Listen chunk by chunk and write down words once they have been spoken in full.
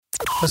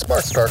The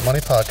Smart Start Money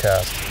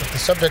Podcast. If the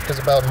subject is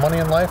about money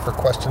in life or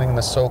questioning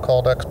the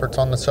so-called experts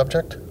on the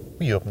subject,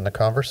 we open the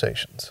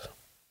conversations.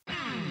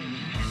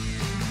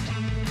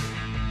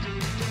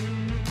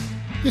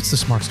 It's the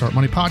Smart Start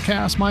Money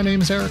Podcast. My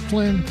name is Eric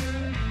Flynn.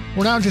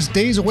 We're now just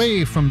days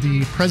away from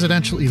the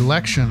presidential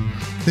election.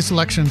 This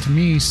election to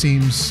me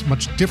seems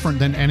much different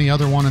than any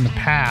other one in the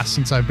past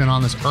since I've been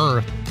on this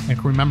earth. I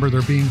can remember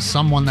there being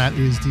someone that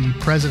is the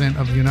president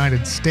of the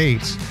United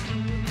States.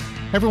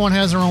 Everyone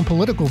has their own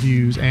political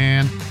views,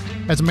 and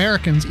as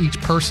Americans, each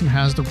person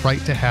has the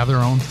right to have their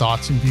own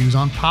thoughts and views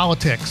on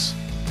politics.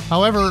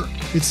 However,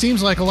 it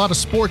seems like a lot of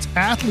sports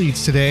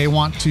athletes today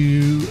want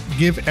to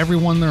give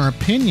everyone their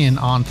opinion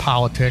on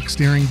politics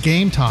during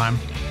game time.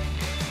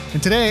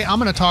 And today, I'm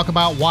going to talk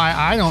about why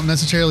I don't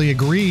necessarily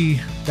agree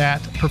that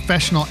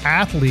professional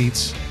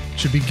athletes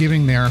should be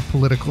giving their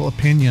political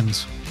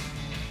opinions.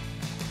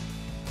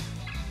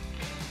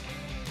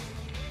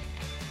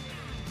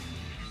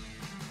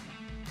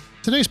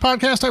 Today's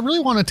podcast, I really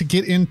wanted to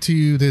get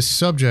into this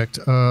subject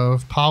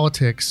of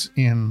politics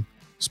in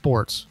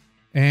sports.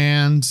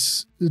 And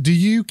do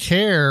you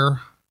care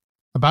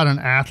about an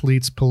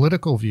athlete's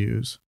political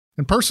views?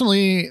 And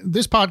personally,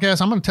 this podcast,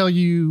 I'm going to tell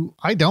you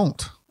I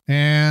don't,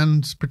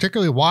 and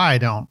particularly why I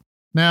don't.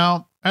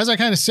 Now, as I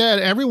kind of said,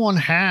 everyone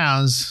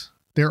has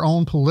their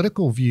own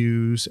political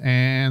views,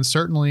 and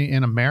certainly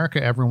in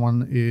America,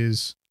 everyone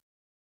is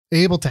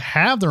able to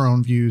have their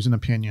own views and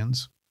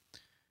opinions.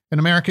 And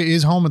America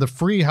is home of the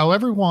free.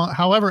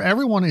 However,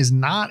 everyone is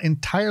not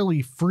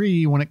entirely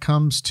free when it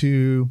comes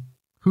to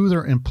who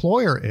their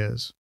employer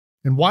is.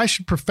 And why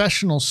should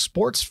professional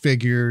sports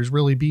figures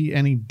really be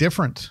any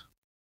different?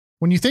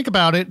 When you think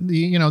about it,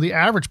 the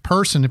average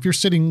person, if you're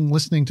sitting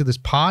listening to this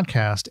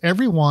podcast,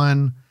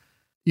 everyone,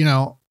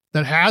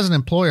 that has an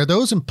employer,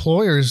 those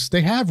employers,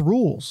 they have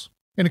rules.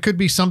 And it could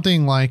be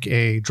something like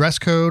a dress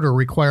code or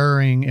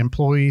requiring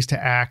employees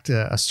to act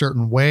a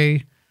certain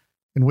way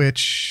in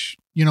which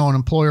an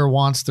employer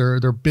wants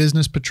their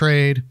business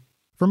portrayed.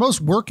 For most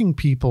working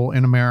people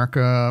in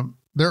America,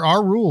 there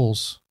are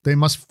rules they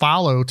must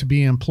follow to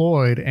be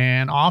employed.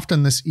 And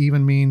often this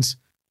even means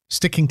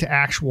sticking to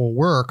actual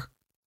work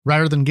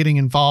rather than getting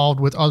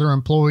involved with other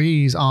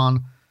employees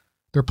on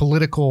their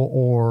political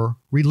or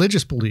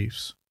religious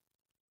beliefs.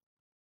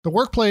 The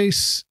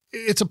workplace,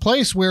 it's a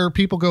place where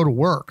people go to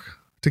work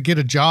to get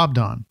a job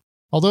done.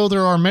 Although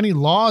there are many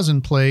laws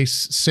in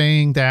place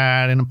saying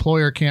that an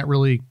employer can't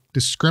really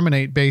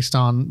discriminate based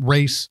on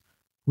race,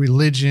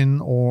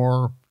 religion,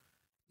 or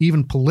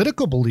even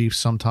political beliefs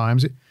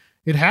sometimes.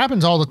 It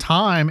happens all the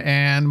time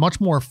and much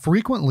more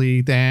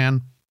frequently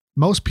than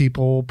most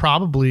people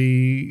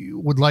probably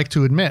would like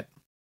to admit.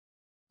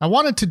 I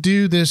wanted to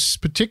do this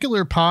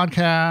particular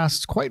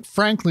podcast, quite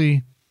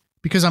frankly,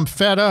 because I'm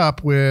fed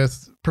up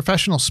with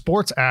professional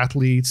sports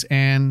athletes,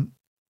 and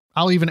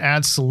I'll even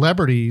add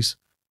celebrities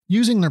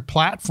using their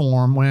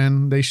platform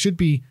when they should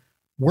be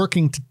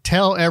working to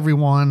tell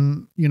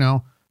everyone,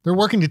 they're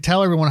working to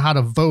tell everyone how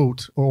to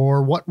vote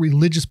or what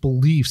religious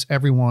beliefs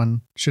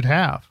everyone should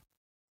have.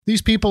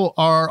 These people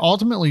are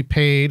ultimately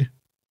paid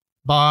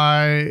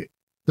by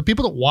the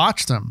people that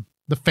watch them,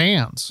 the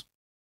fans.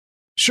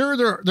 Sure,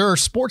 there are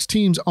sports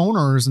teams,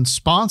 owners, and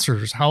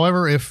sponsors.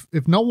 However, if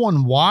no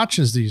one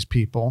watches these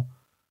people,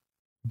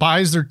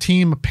 buys their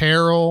team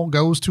apparel,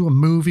 goes to a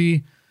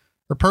movie,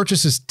 or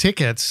purchases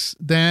tickets,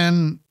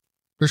 then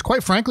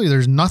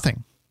there's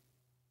nothing.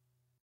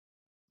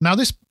 Now,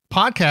 this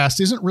podcast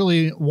isn't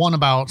really one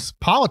about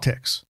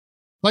politics.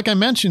 Like I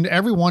mentioned,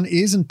 everyone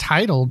is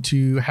entitled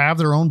to have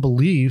their own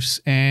beliefs,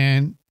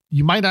 and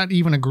you might not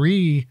even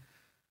agree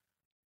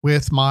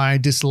with my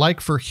dislike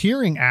for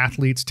hearing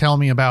athletes tell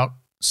me about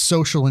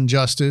social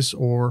injustice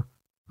or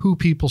who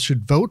people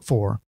should vote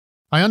for.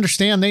 I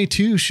understand they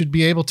too should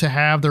be able to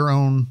have their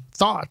own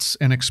thoughts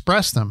and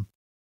express them.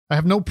 I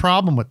have no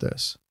problem with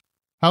this.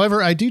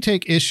 However, I do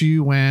take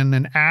issue when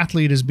an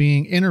athlete is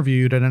being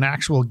interviewed at an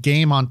actual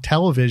game on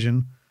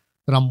television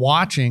that I'm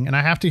watching, and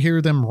I have to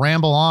hear them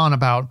ramble on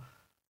about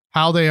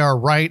how they are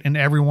right and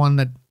everyone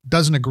that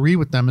doesn't agree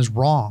with them is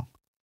wrong.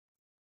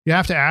 You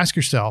have to ask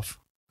yourself,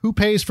 who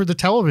pays for the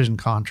television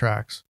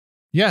contracts?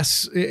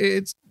 Yes,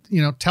 it's,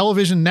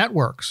 television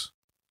networks.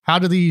 How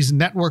do these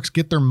networks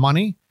get their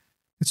money?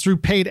 It's through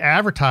paid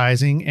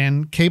advertising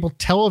and cable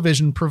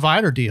television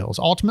provider deals.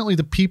 Ultimately,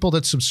 the people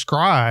that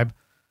subscribe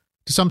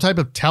to some type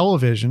of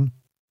television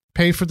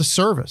pay for the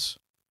service.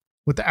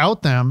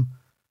 Without them,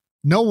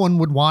 no one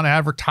would want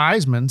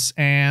advertisements,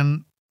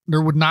 and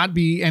there would not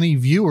be any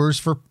viewers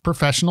for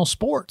professional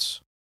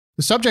sports.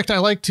 The subject I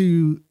like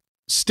to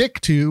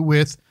stick to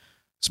with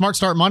Smart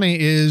Start Money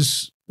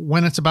is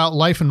when it's about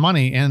life and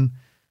money. And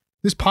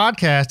this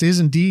podcast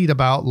is indeed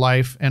about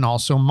life and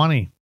also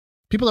money.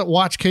 People that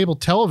watch cable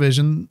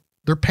television,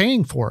 they're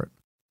paying for it.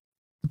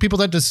 The people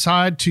that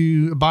decide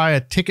to buy a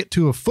ticket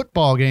to a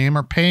football game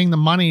are paying the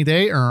money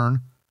they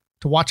earn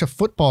to watch a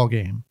football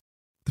game.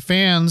 The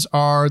fans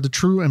are the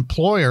true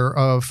employer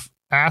of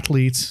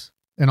athletes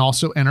and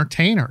also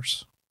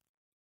entertainers.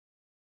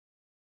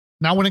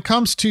 Now, when it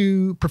comes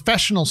to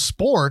professional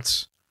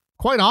sports,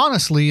 Quite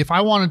honestly, if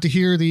I wanted to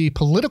hear the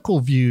political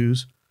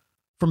views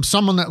from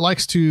someone that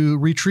likes to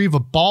retrieve a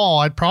ball,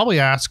 I'd probably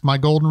ask my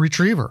golden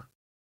retriever.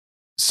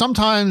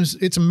 Sometimes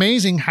it's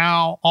amazing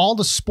how all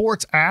the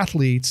sports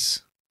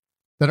athletes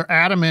that are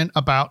adamant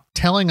about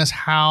telling us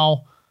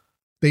how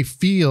they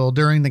feel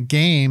during the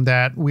game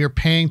that we are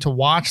paying to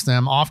watch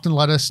them often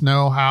let us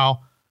know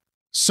how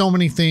so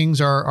many things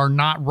are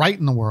not right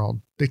in the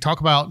world. They talk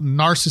about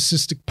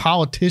narcissistic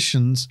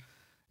politicians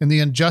and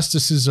the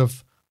injustices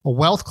of a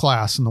wealth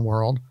class in the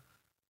world.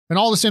 And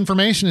all this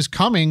information is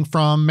coming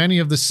from many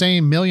of the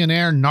same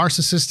millionaire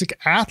narcissistic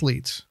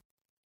athletes.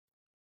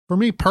 For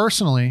me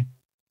personally,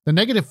 the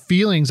negative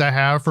feelings I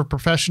have for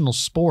professional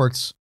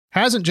sports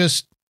hasn't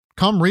just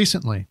come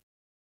recently.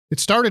 It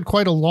started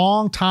quite a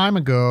long time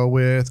ago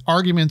with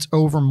arguments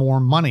over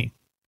more money.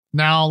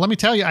 Now, let me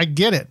tell you, I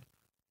get it.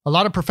 A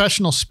lot of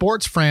professional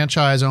sports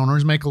franchise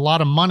owners make a lot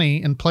of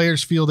money and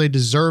players feel they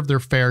deserve their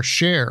fair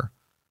share.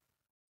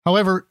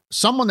 However,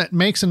 someone that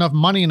makes enough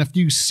money in a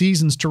few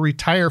seasons to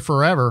retire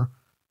forever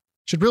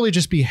should really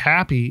just be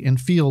happy and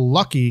feel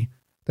lucky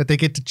that they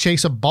get to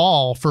chase a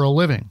ball for a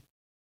living.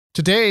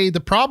 Today,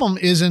 the problem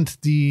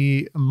isn't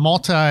the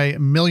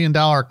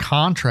multi-million-dollar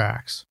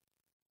contracts.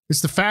 It's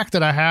the fact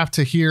that I have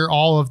to hear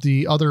all of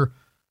the other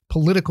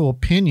political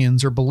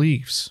opinions or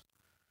beliefs.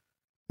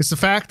 It's the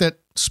fact that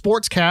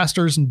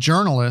sportscasters and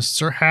journalists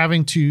are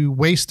having to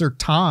waste their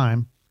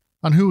time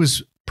on who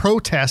is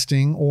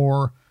protesting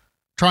or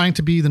trying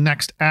to be the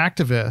next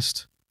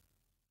activist,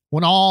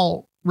 when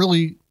all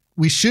really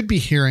we should be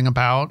hearing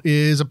about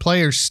is a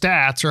player's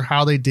stats or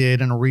how they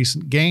did in a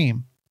recent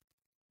game.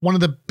 One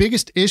of the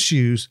biggest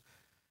issues,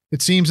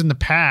 it seems in the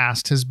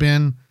past, has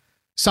been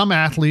some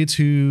athletes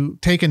who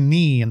take a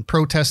knee and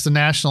protest the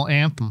national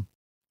anthem.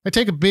 I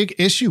take a big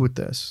issue with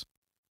this.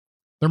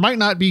 There might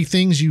not be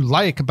things you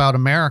like about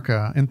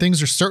America, and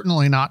things are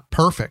certainly not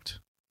perfect.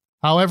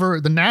 However,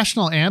 the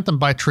national anthem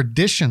by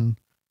tradition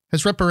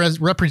has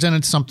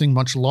represented something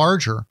much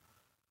larger.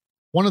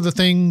 One of the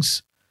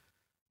things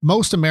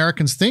most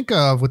Americans think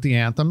of with the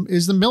anthem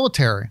is the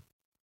military.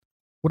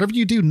 Whatever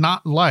you do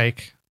not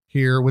like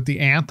here with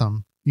the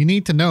anthem, you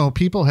need to know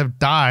people have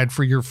died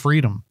for your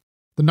freedom.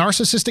 The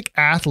narcissistic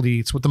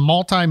athletes with the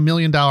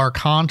multi-million-dollar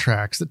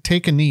contracts that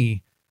take a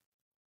knee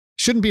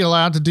shouldn't be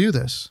allowed to do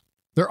this.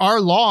 There are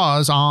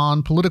laws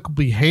on political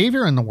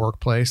behavior in the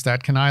workplace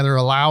that can either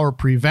allow or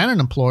prevent an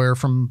employer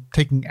from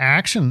taking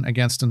action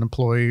against an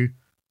employee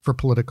for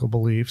political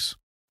beliefs.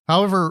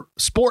 However,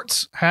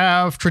 sports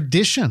have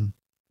tradition,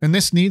 and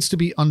this needs to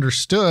be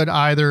understood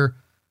either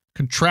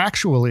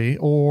contractually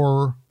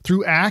or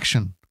through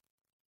action.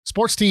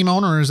 Sports team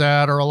owners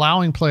that are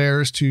allowing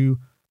players to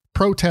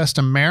protest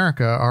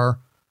America are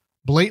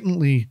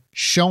blatantly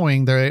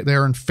showing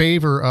they're in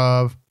favor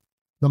of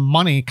the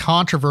money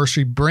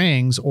controversy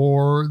brings,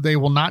 or they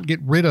will not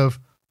get rid of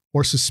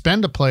or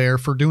suspend a player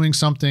for doing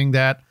something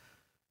that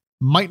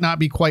might not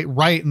be quite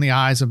right in the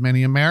eyes of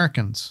many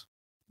Americans.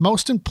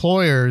 Most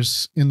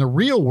employers in the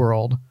real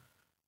world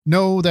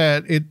know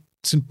that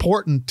it's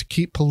important to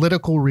keep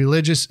political,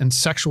 religious, and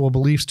sexual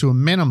beliefs to a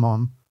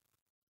minimum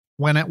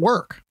when at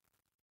work.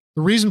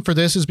 The reason for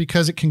this is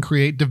because it can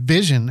create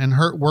division and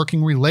hurt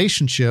working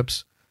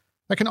relationships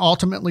that can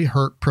ultimately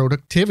hurt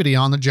productivity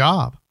on the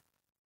job.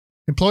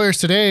 Employers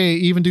today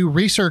even do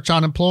research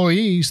on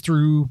employees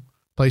through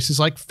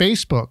places like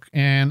Facebook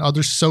and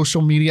other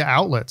social media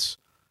outlets.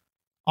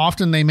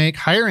 Often they make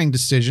hiring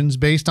decisions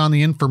based on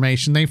the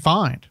information they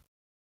find.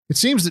 It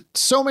seems that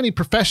so many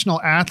professional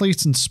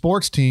athletes and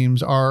sports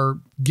teams are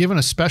given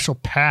a special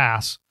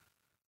pass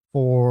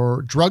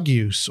for drug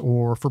use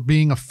or for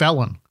being a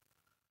felon.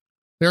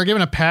 They are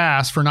given a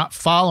pass for not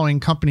following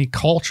company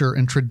culture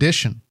and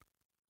tradition.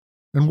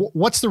 And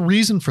what's the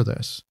reason for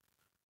this?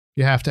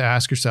 You have to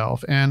ask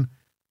yourself. And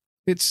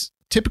it's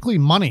typically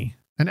money.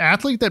 An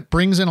athlete that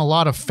brings in a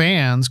lot of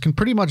fans can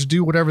pretty much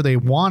do whatever they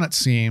want, it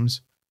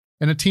seems.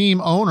 And a team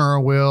owner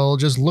will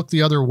just look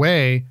the other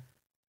way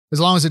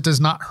as long as it does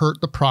not hurt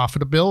the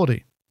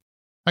profitability.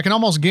 I can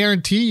almost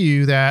guarantee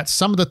you that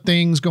some of the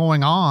things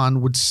going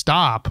on would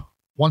stop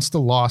once the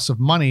loss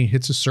of money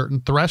hits a certain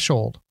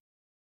threshold.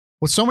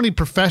 What so many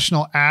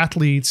professional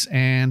athletes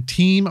and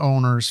team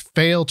owners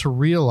fail to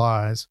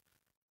realize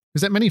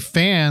is that many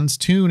fans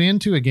tune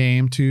into a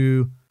game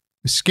to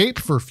escape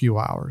for a few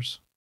hours.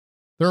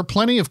 There are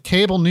plenty of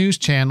cable news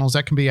channels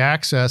that can be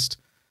accessed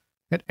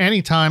at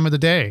any time of the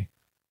day.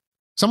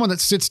 Someone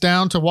that sits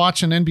down to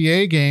watch an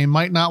NBA game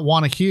might not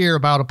want to hear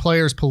about a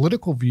player's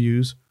political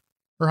views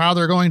or how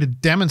they're going to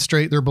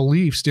demonstrate their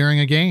beliefs during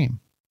a game.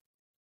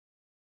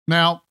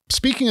 Now,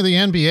 speaking of the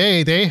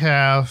NBA, they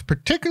have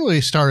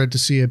particularly started to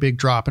see a big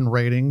drop in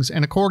ratings,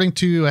 and according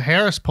to a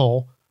Harris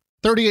poll,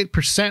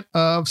 38%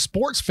 of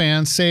sports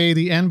fans say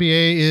the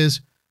NBA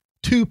is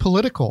too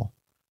political.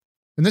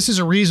 And this is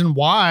a reason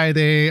why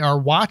they are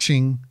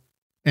watching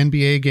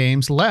NBA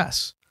games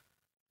less.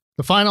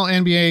 The final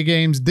NBA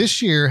games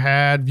this year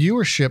had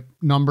viewership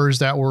numbers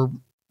that were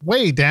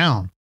way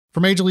down.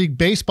 For Major League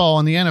Baseball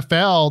and the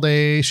NFL,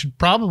 they should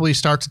probably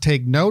start to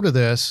take note of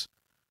this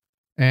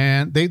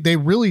And they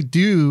really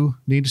do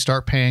need to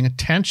start paying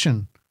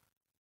attention.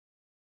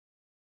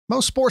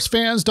 Most sports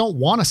fans don't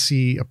want to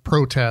see a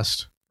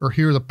protest or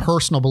hear the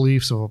personal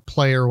beliefs of a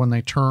player when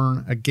they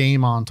turn a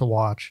game on to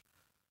watch.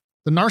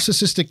 The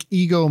narcissistic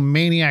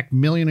egomaniac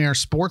millionaire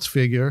sports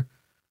figure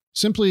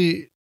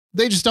simply,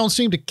 they just don't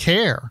seem to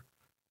care.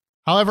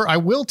 However, I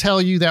will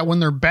tell you that when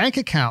their bank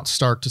accounts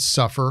start to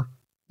suffer,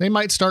 they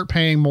might start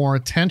paying more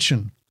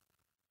attention.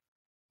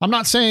 I'm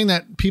not saying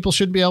that people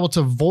should be able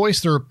to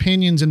voice their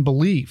opinions and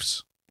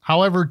beliefs.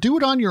 However, do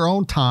it on your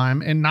own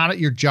time and not at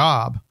your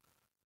job.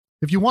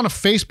 If you want a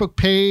Facebook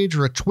page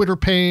or a Twitter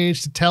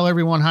page to tell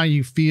everyone how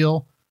you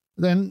feel,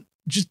 then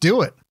just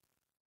do it.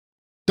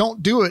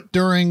 Don't do it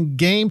during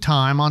game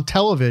time on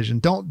television.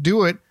 Don't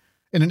do it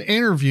in an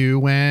interview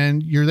when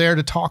you're there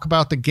to talk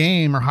about the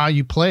game or how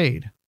you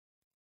played.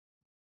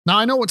 Now,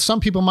 I know what some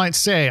people might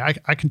say.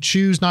 I can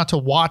choose not to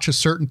watch a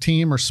certain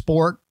team or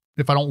sport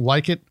if I don't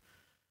like it.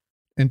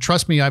 And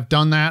trust me, I've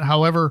done that.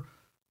 However,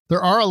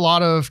 there are a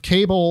lot of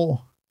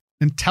cable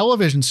and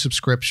television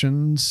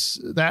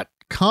subscriptions that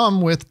come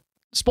with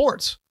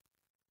sports.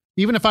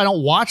 Even if I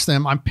don't watch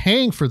them, I'm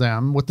paying for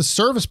them with the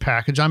service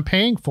package I'm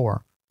paying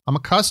for. I'm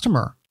a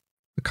customer.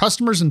 The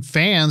customers and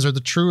fans are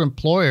the true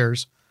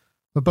employers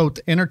of both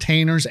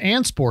entertainers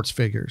and sports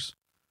figures.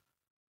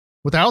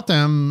 Without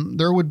them,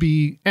 there would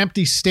be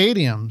empty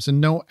stadiums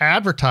and no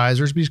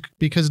advertisers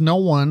because no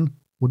one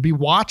would be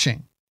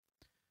watching.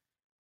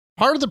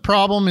 Part of the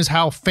problem is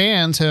how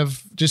fans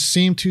have just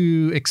seemed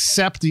to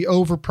accept the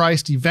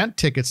overpriced event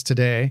tickets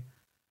today,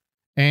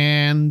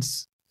 and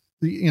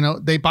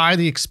they buy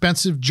the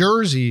expensive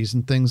jerseys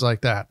and things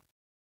like that.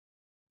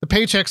 The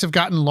paychecks have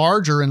gotten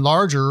larger and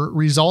larger,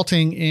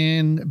 resulting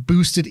in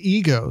boosted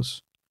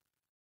egos.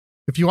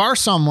 If you are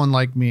someone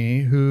like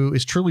me who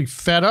is truly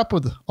fed up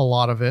with a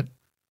lot of it,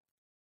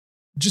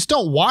 just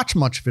don't watch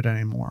much of it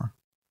anymore.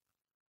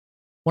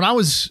 When I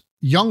was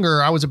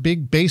younger, I was a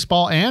big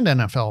baseball and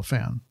NFL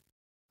fan.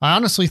 I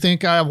honestly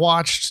think I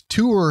watched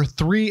 2 or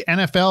 3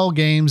 NFL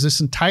games this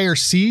entire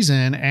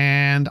season,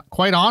 and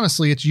quite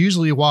honestly, it's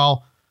usually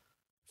while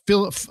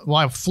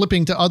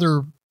flipping to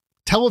other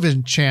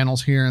television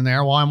channels here and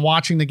there while I'm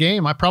watching the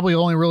game. I probably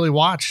only really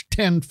watched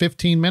 10,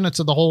 15 minutes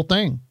of the whole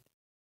thing.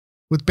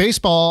 With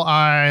baseball,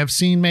 I have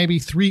seen maybe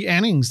 3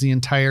 innings the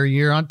entire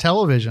year on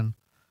television.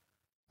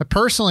 I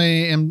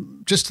personally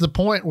am just to the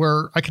point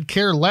where I could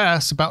care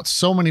less about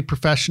so many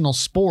professional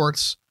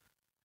sports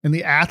and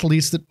the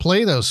athletes that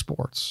play those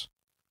sports.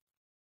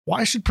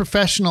 Why should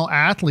professional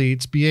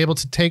athletes be able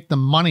to take the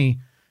money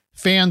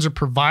fans are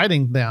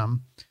providing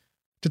them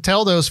to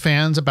tell those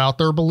fans about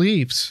their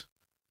beliefs?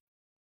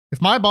 If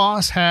my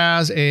boss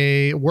has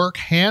a work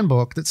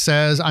handbook that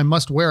says I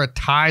must wear a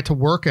tie to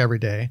work every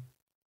day,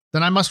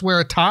 then I must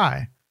wear a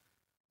tie.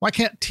 Why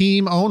can't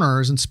team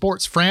owners and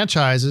sports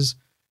franchises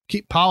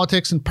keep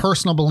politics and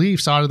personal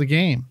beliefs out of the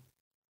game?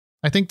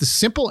 I think the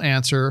simple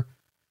answer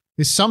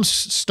is some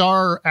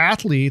star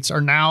athletes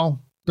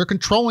they're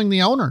controlling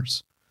the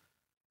owners.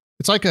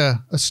 It's like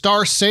a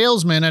star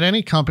salesman at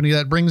any company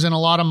that brings in a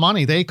lot of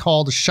money. They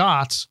call the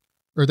shots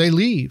or they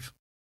leave.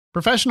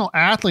 Professional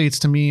athletes,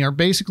 to me, are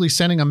basically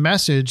sending a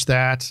message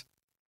that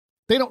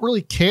they don't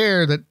really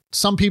care that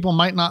some people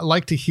might not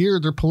like to hear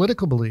their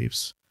political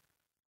beliefs.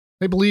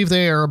 They believe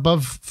they are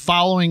above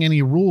following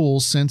any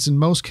rules, since in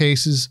most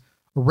cases,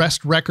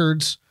 arrest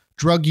records,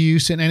 drug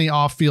use, and any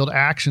off-field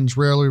actions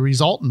rarely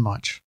result in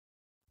much.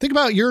 Think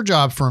about your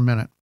job for a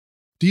minute.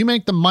 Do you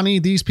make the money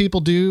these people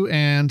do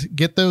and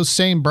get those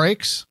same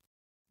breaks?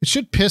 It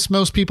should piss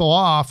most people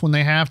off when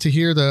they have to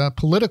hear the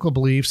political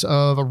beliefs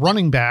of a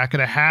running back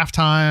at a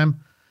halftime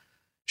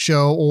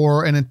show,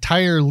 or an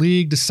entire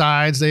league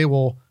decides they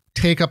will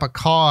take up a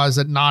cause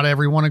that not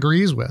everyone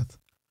agrees with.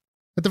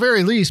 At the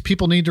very least,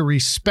 people need to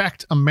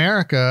respect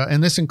America,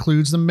 and this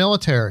includes the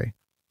military.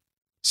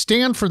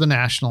 Stand for the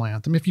national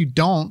anthem. If you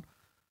don't,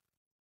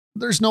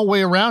 there's no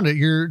way around it.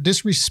 You're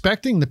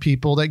disrespecting the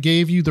people that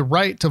gave you the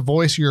right to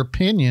voice your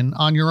opinion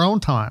on your own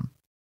time.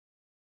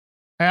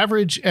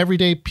 Average,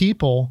 everyday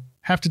people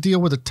have to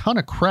deal with a ton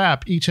of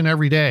crap each and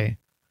every day.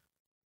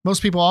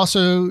 Most people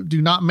also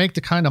do not make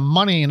the kind of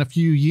money in a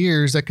few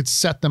years that could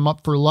set them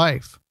up for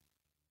life.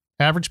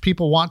 Average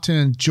people want to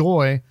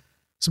enjoy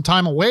some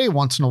time away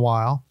once in a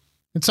while,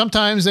 and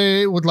sometimes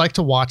they would like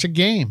to watch a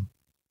game.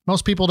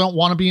 Most people don't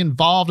want to be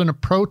involved in a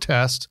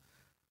protest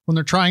when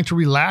they're trying to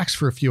relax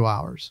for a few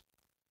hours.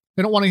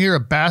 They don't want to hear a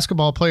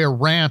basketball player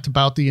rant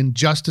about the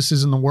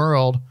injustices in the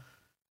world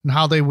and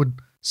how they would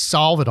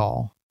solve it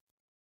all.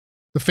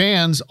 The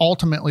fans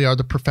ultimately are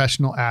the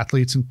professional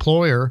athlete's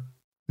employer,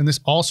 and this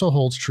also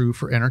holds true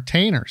for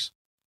entertainers.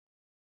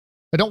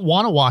 I don't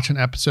want to watch an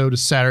episode of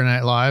Saturday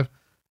Night Live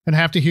and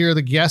have to hear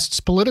the guests'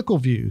 political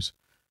views.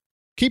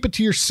 Keep it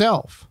to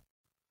yourself.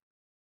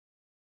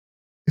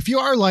 If you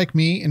are like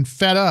me and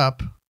fed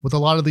up with a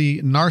lot of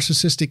the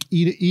narcissistic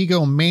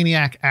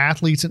egomaniac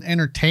athletes and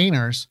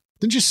entertainers,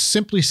 then just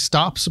simply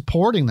stop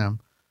supporting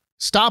them.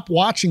 Stop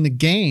watching the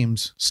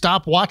games.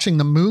 Stop watching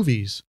the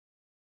movies.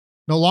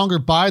 No longer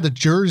buy the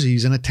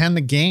jerseys and attend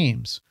the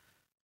games.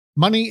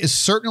 Money is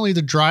certainly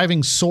the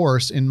driving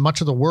source in much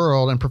of the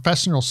world, and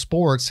professional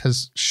sports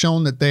has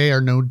shown that they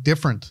are no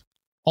different.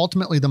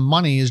 Ultimately, the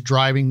money is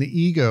driving the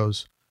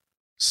egos.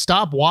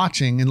 Stop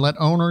watching and let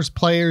owners,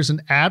 players,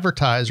 and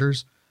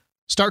advertisers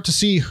start to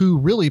see who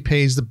really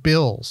pays the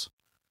bills.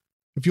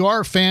 If you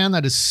are a fan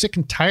that is sick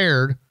and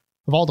tired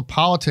of all the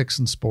politics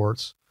in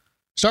sports,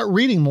 start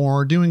reading more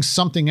or doing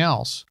something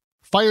else.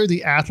 Fire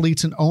the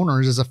athletes and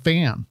owners as a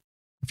fan.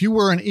 If you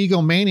were an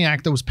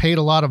egomaniac that was paid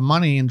a lot of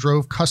money and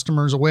drove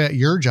customers away at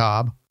your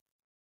job,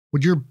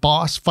 would your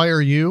boss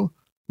fire you?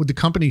 Would the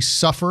company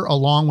suffer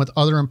along with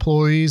other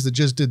employees that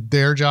just did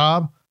their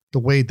job the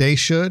way they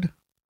should?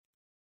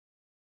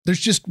 There's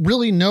just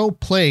really no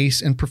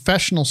place in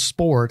professional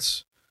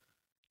sports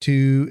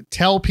to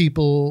tell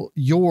people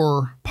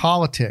your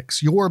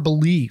politics, your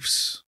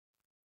beliefs.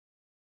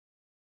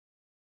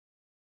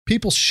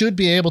 People should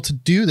be able to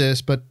do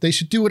this, but they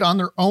should do it on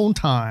their own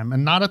time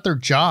and not at their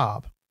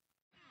job.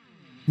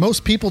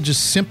 Most people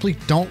just simply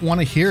don't want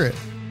to hear it.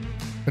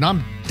 And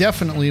I'm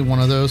definitely one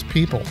of those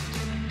people.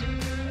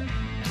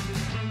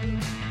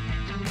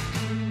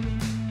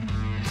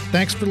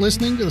 Thanks for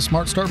listening to the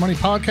Smart Start Money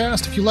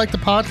podcast. If you like the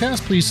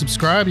podcast, please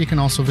subscribe. You can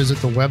also visit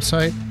the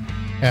website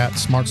at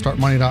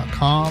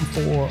smartstartmoney.com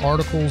for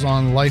articles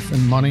on life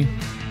and money.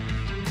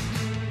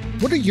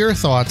 What are your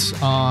thoughts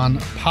on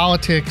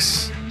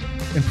politics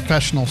in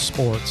professional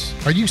sports?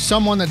 Are you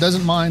someone that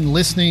doesn't mind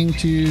listening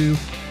to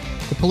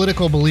the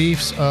political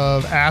beliefs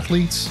of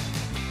athletes?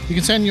 You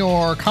can send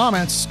your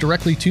comments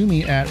directly to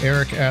me at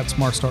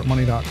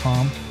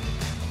eric@smartstartmoney.com.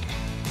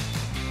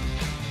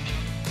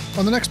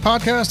 On the next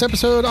podcast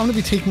episode, I'm going to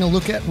be taking a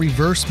look at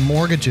reverse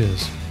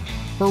mortgages.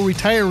 For a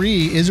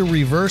retiree, is a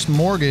reverse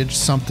mortgage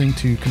something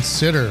to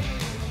consider?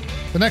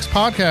 The next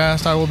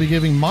podcast, I will be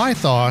giving my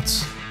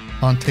thoughts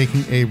on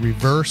taking a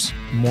reverse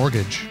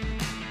mortgage.